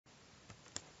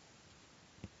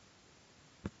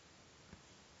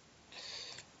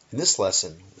In this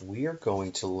lesson, we are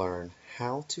going to learn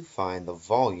how to find the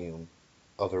volume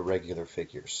of irregular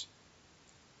figures.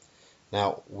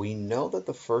 Now, we know that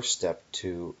the first step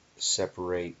to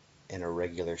separate an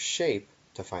irregular shape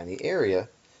to find the area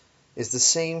is the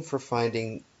same for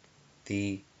finding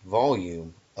the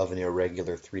volume of an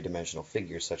irregular three-dimensional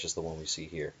figure such as the one we see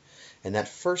here. And that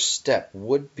first step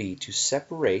would be to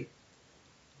separate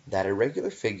that irregular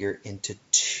figure into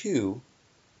two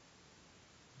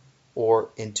or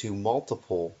into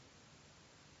multiple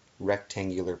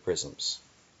rectangular prisms.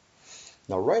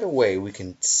 Now right away we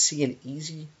can see an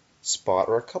easy spot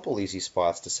or a couple easy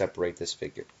spots to separate this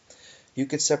figure. You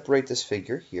could separate this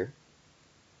figure here.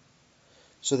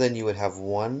 So then you would have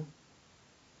one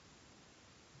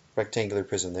rectangular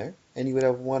prism there, and you would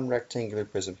have one rectangular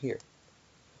prism here.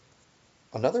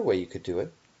 Another way you could do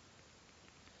it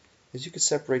is you could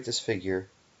separate this figure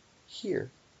here.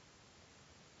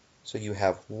 So you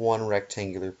have one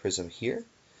rectangular prism here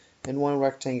and one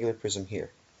rectangular prism here.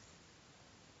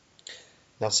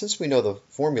 Now since we know the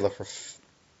formula for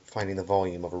finding the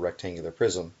volume of a rectangular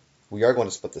prism, we are going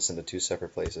to split this into two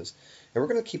separate places, and we're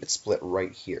going to keep it split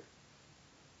right here.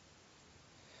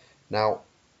 Now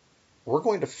we're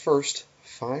going to first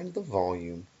find the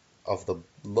volume of the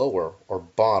lower or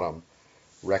bottom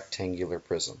rectangular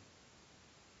prism.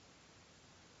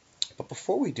 But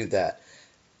before we do that,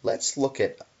 let's look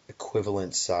at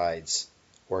equivalent sides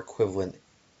or equivalent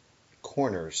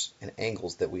corners and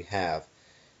angles that we have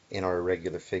in our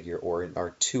irregular figure or in our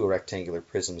two rectangular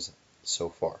prisms so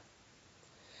far.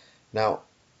 Now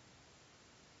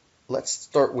let's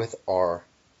start with our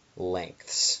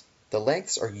lengths. The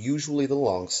lengths are usually the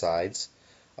long sides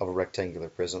of a rectangular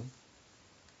prism.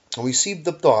 And we see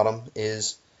the bottom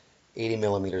is 80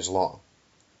 millimeters long.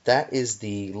 That is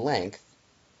the length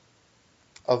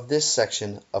of this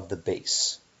section of the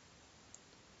base.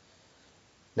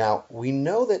 Now we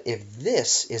know that if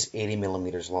this is 80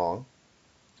 millimeters long,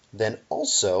 then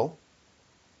also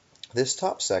this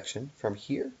top section from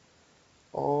here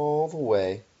all the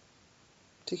way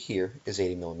to here is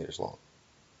 80 millimeters long.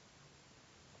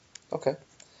 Okay,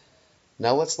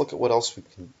 now let's look at what else we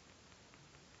can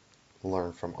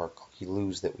learn from our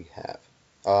clues that we have.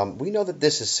 We know that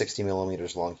this is 60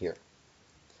 millimeters long here.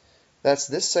 That's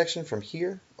this section from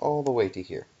here all the way to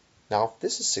here. Now if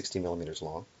this is 60 millimeters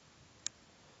long,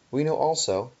 we know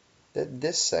also that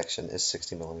this section is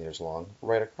 60 millimeters long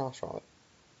right across from it.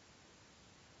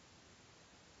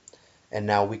 And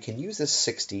now we can use this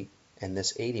 60 and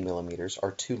this 80 millimeters,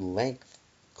 our two length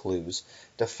clues,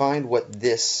 to find what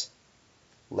this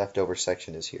leftover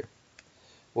section is here.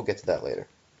 We'll get to that later.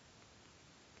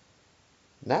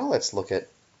 Now let's look at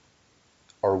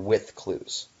our width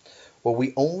clues. Well,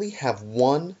 we only have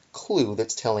one clue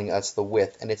that's telling us the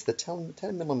width, and it's the 10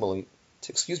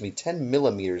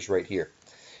 millimeters right here.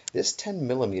 This 10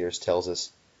 millimeters tells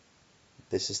us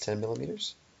this is 10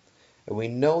 millimeters. And we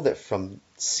know that from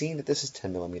seeing that this is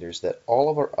 10 millimeters that all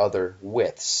of our other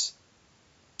widths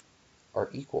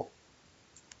are equal,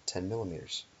 10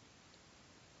 millimeters.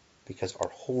 Because our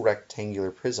whole rectangular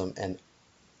prism and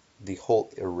the whole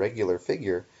irregular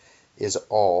figure is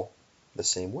all the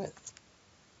same width.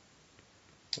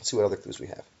 Let's see what other clues we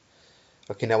have.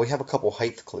 Okay, now we have a couple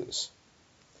height clues.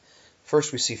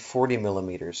 First we see 40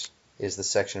 millimeters is the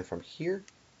section from here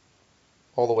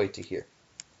all the way to here.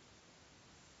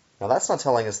 Now that's not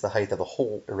telling us the height of the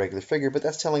whole irregular figure, but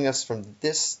that's telling us from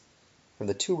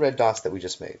the two red dots that we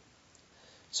just made.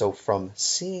 So from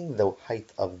seeing the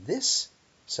height of this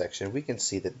section, we can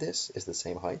see that this is the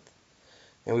same height.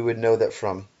 And we would know that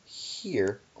from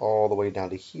here all the way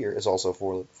down to here is also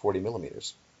 40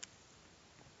 millimeters.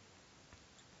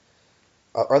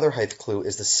 Our other height clue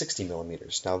is the 60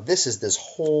 millimeters. Now this is this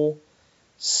whole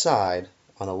side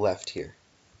on the left here.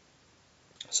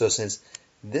 So since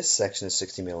this section is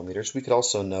 60 millimeters, we could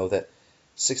also know that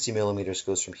 60 millimeters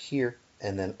goes from here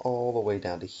and then all the way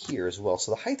down to here as well.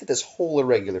 So the height of this whole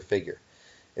irregular figure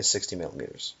is 60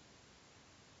 millimeters.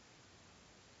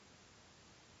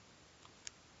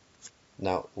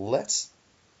 Now let's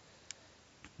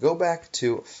go back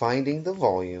to finding the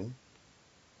volume.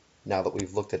 Now that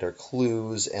we've looked at our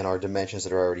clues and our dimensions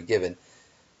that are already given,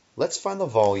 let's find the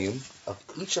volume of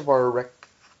each of our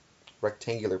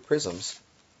rectangular prisms,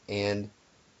 and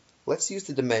let's use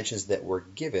the dimensions that were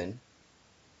given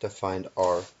to find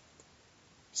our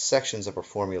sections of our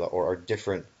formula or our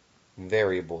different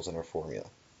variables in our formula.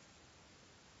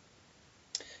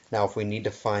 Now if we need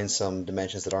to find some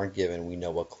dimensions that aren't given, we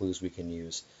know what clues we can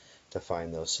use to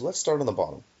find those. So let's start on the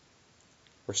bottom.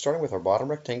 We're starting with our bottom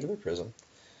rectangular prism,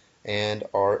 and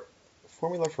our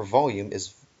formula for volume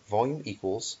is volume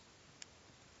equals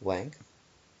length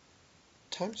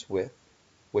times width,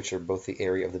 which are both the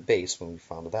area of the base when we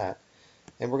found that,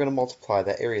 and we're going to multiply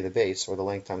that area of the base, or the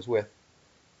length times width,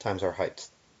 times our height.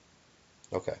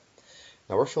 Okay,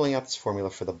 now we're filling out this formula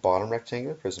for the bottom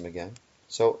rectangular prism again.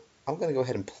 So I'm going to go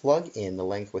ahead and plug in the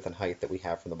length, width, and height that we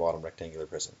have from the bottom rectangular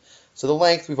prism. So the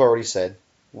length, we've already said,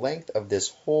 length of this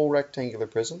whole rectangular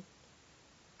prism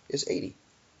is 80.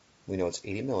 We know it's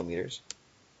 80 millimeters.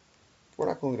 We're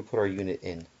not going to put our unit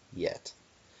in yet.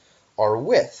 Our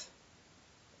width,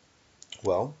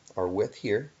 well, our width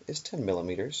here is 10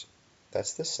 millimeters.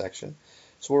 That's this section.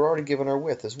 So we're already given our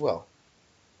width as well.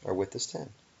 Our width is 10.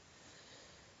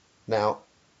 Now,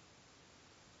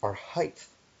 our height,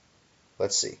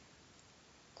 let's see.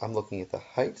 I'm looking at the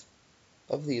height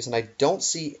of these, and I don't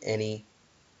see any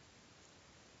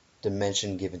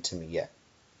dimension given to me yet.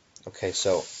 Okay,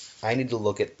 so I need to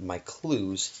look at my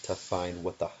clues to find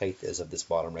what the height is of this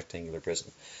bottom rectangular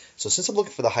prism. So since I'm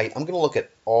looking for the height, I'm going to look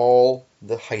at all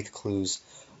the height clues,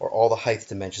 or all the height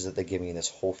dimensions that they give me in this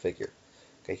whole figure.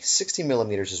 Okay, 60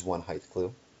 millimeters is one height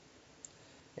clue,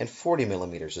 and 40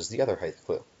 millimeters is the other height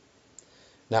clue.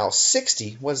 Now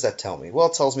 60, what does that tell me? Well,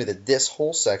 it tells me that this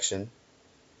whole section,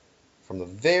 from the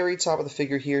very top of the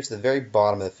figure here to the very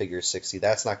bottom of the figure is 60.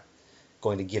 That's not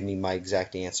going to give me my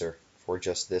exact answer for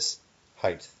just this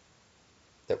height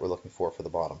that we're looking for the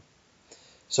bottom.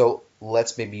 So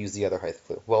let's maybe use the other height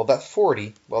clue. Well, that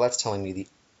 40, well, that's telling me the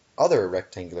other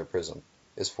rectangular prism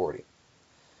is 40.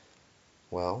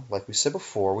 Well, like we said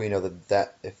before, we know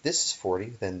that if this is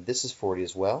 40, then this is 40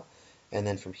 as well. And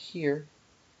then from here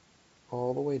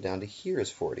all the way down to here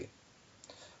is 40.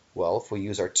 Well, if we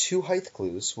use our two height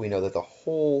clues, we know that the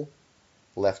whole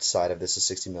left side of this is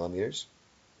 60 millimeters.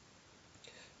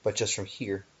 But just from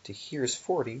here to here is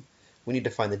 40. We need to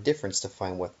find the difference to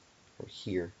find what from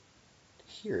here to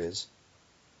here is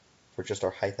for just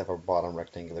our height of our bottom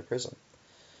rectangular prism.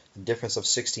 The difference of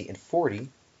 60 and 40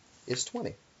 is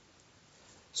 20.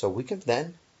 So we can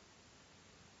then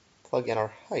plug in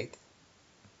our height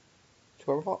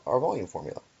to our volume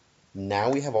formula.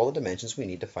 Now we have all the dimensions we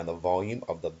need to find the volume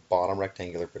of the bottom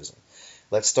rectangular prism.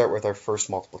 Let's start with our first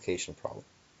multiplication problem.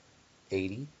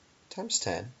 80 times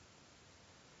 10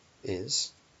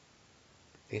 is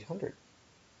 800.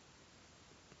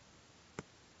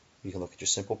 You can look at your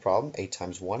simple problem, 8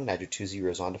 times 1, and add your two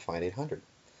zeros on to find 800.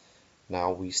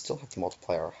 Now we still have to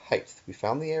multiply our height. We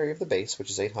found the area of the base, which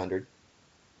is 800.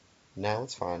 Now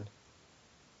let's find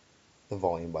the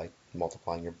volume by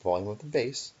multiplying your volume of the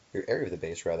base, your area of the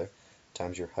base rather,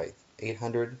 times your height.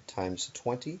 800 times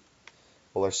 20.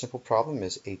 Well, our simple problem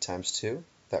is 8 times 2.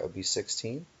 That would be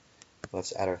 16.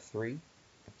 Let's add our 3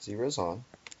 zeros on.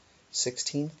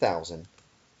 16,000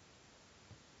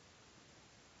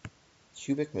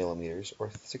 cubic millimeters,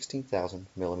 or 16,000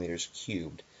 millimeters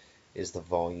cubed, is the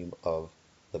volume of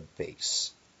the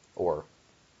base, or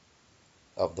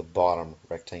of the bottom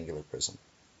rectangular prism.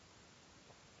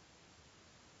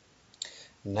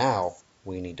 Now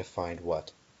we need to find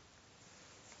what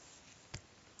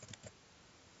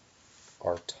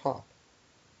our top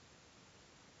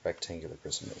rectangular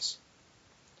prism is.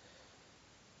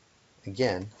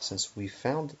 Again, since we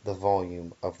found the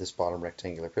volume of this bottom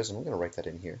rectangular prism, I'm going to write that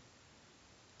in here.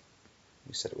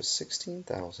 We said it was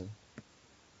 16,000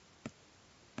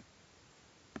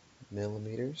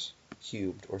 millimeters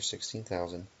cubed, or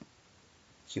 16,000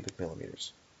 cubic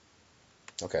millimeters.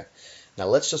 Okay, now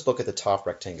let's just look at the top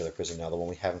rectangular prism now, the one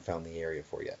we haven't found the area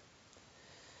for yet.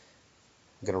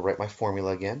 I'm going to write my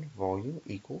formula again. Volume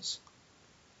equals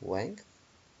length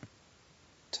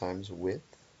times width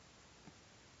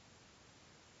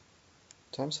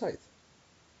times height.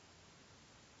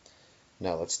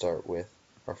 Now let's start with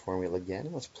our formula again,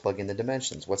 and let's plug in the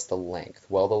dimensions. What's the length?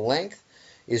 Well, the length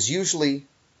is usually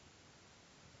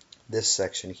this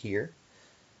section here.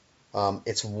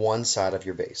 It's one side of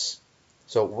your base.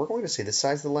 So we're going to say this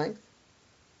side's the length.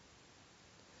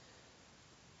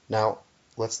 Now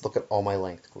let's look at all my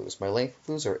length clues. My length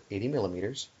clues are 80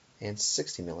 millimeters and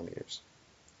 60 millimeters.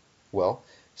 Well,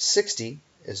 60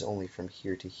 is only from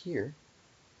here to here,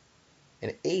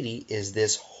 and 80 is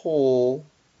this whole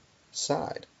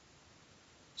side.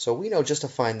 So we know just to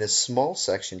find this small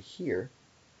section here,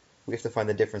 we have to find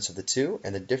the difference of the two,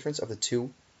 and the difference of the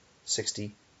two,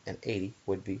 60 and 80,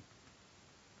 would be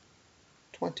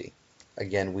 20.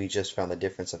 Again, we just found the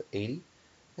difference of 80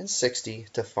 and 60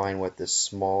 to find what this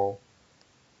small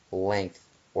length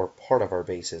or part of our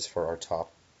base is for our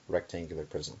top rectangular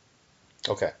prism.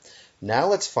 Okay, now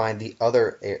let's find the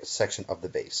other section of the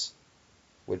base.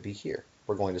 Would be here.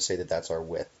 We're going to say that that's our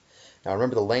width. Now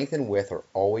remember, the length and width are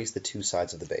always the two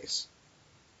sides of the base.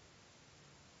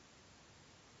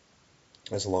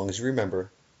 As long as you remember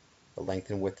The length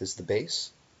and width is the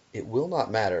base. It will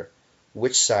not matter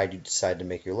which side you decide to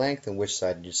make your length and which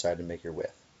side you decide to make your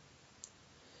width.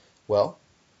 Well,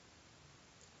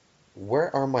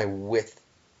 where are my width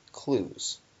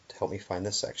clues to help me find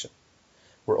this section?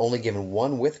 We're only given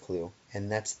one width clue,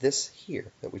 and that's this here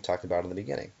that we talked about in the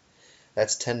beginning.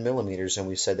 That's 10 millimeters, and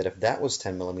we said that if that was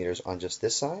 10 millimeters on just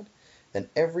this side, then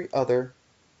every other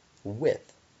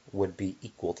width would be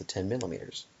equal to 10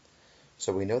 millimeters.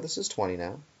 So we know this is 20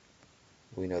 now.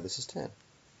 We know this is 10.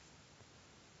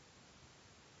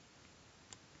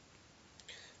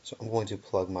 So I'm going to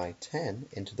plug my 10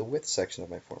 into the width section of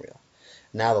my formula.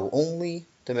 Now the only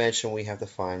dimension we have to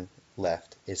find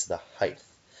left is the height.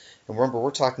 And remember,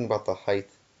 we're talking about the height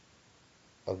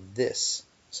of this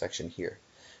section here.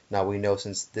 Now we know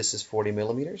since this is 40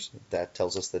 millimeters, that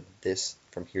tells us that this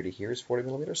from here to here is 40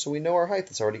 millimeters. So we know our height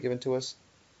that's already given to us,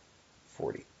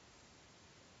 40.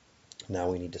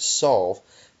 Now we need to solve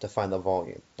to find the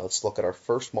volume. Now let's look at our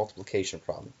first multiplication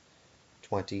problem.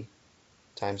 20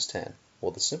 times 10.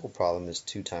 Well, the simple problem is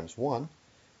 2 times 1.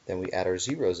 Then we add our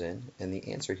zeros in, and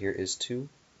the answer here is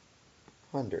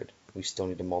 200. We still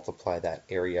need to multiply that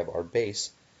area of our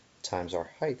base times our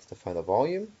height to find the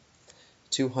volume.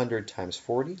 200 times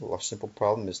 40, well, our simple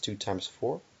problem is 2 times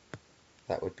 4.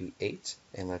 That would be 8.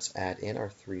 And let's add in our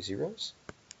 3 zeros.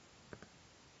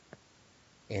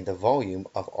 And the volume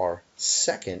of our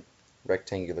second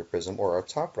rectangular prism, or our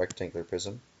top rectangular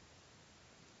prism,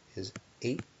 is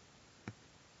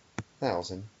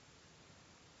 8,000.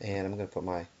 And I'm going to put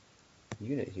my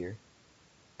unit here,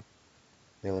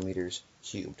 millimeters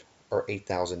cubed, or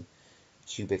 8,000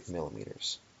 cubic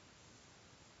millimeters.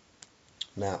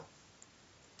 Now,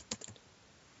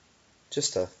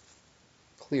 just to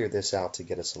clear this out to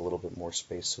get us a little bit more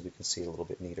space so we can see it a little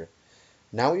bit neater.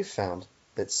 Now we've found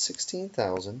that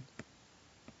 16,000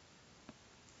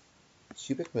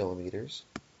 cubic millimeters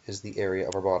is the area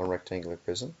of our bottom rectangular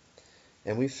prism,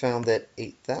 and we've found that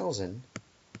 8,000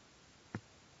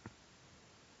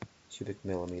 cubic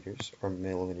millimeters, or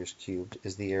millimeters cubed,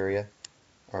 is the area,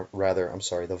 or rather, I'm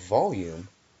sorry, the volume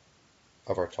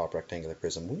of our top rectangular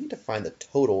prism. We need to find the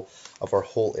total of our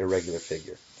whole irregular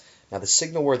figure. Now the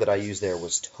signal word that I used there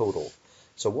was total.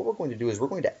 So what we're going to do is we're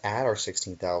going to add our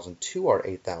 16,000 to our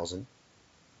 8,000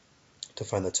 to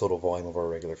find the total volume of our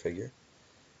irregular figure.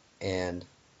 And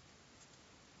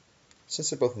since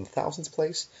they're both in the thousands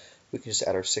place, we can just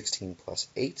add our 16 plus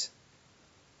 8,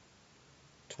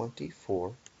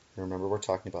 24. And remember, we're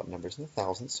talking about numbers in the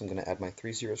thousands, so I'm going to add my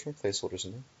 3 zeros for placeholders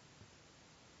in there.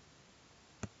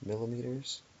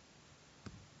 Millimeters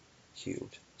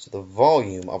cubed. So the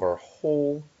volume of our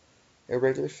whole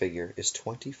irregular figure is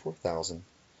 24,000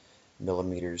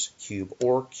 millimeters cubed,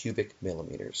 or cubic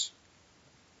millimeters.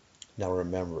 Now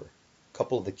remember, a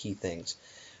couple of the key things.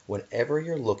 Whenever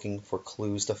you're looking for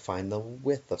clues to find the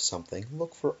width of something,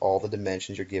 look for all the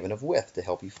dimensions you're given of width to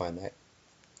help you find that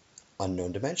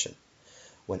unknown dimension.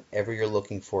 Whenever you're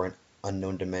looking for an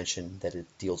unknown dimension that it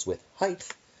deals with height,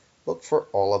 look for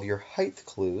all of your height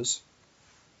clues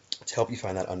to help you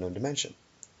find that unknown dimension.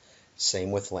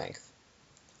 Same with length.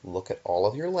 Look at all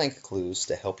of your length clues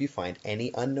to help you find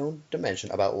any unknown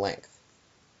dimension about length.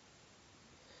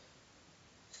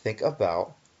 Think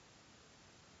about,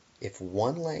 if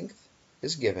one length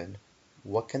is given,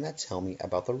 what can that tell me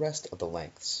about the rest of the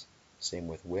lengths? Same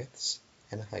with widths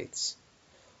and heights.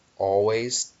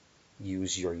 Always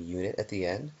use your unit at the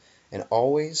end, and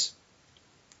always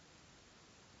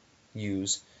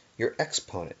use your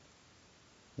exponent.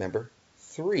 Remember,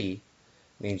 3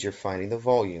 means you're finding the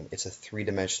volume. It's a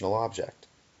 3-dimensional object.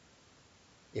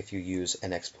 If you use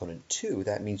an exponent 2,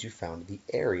 that means you found the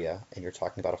area, and you're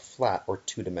talking about a flat or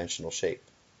 2-dimensional shape.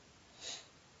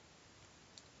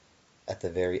 At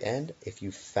the very end, if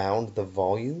you found the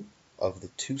volume of the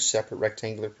 2 separate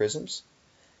rectangular prisms,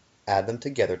 add them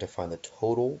together to find the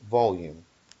total volume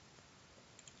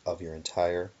of your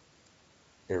entire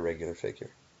irregular figure.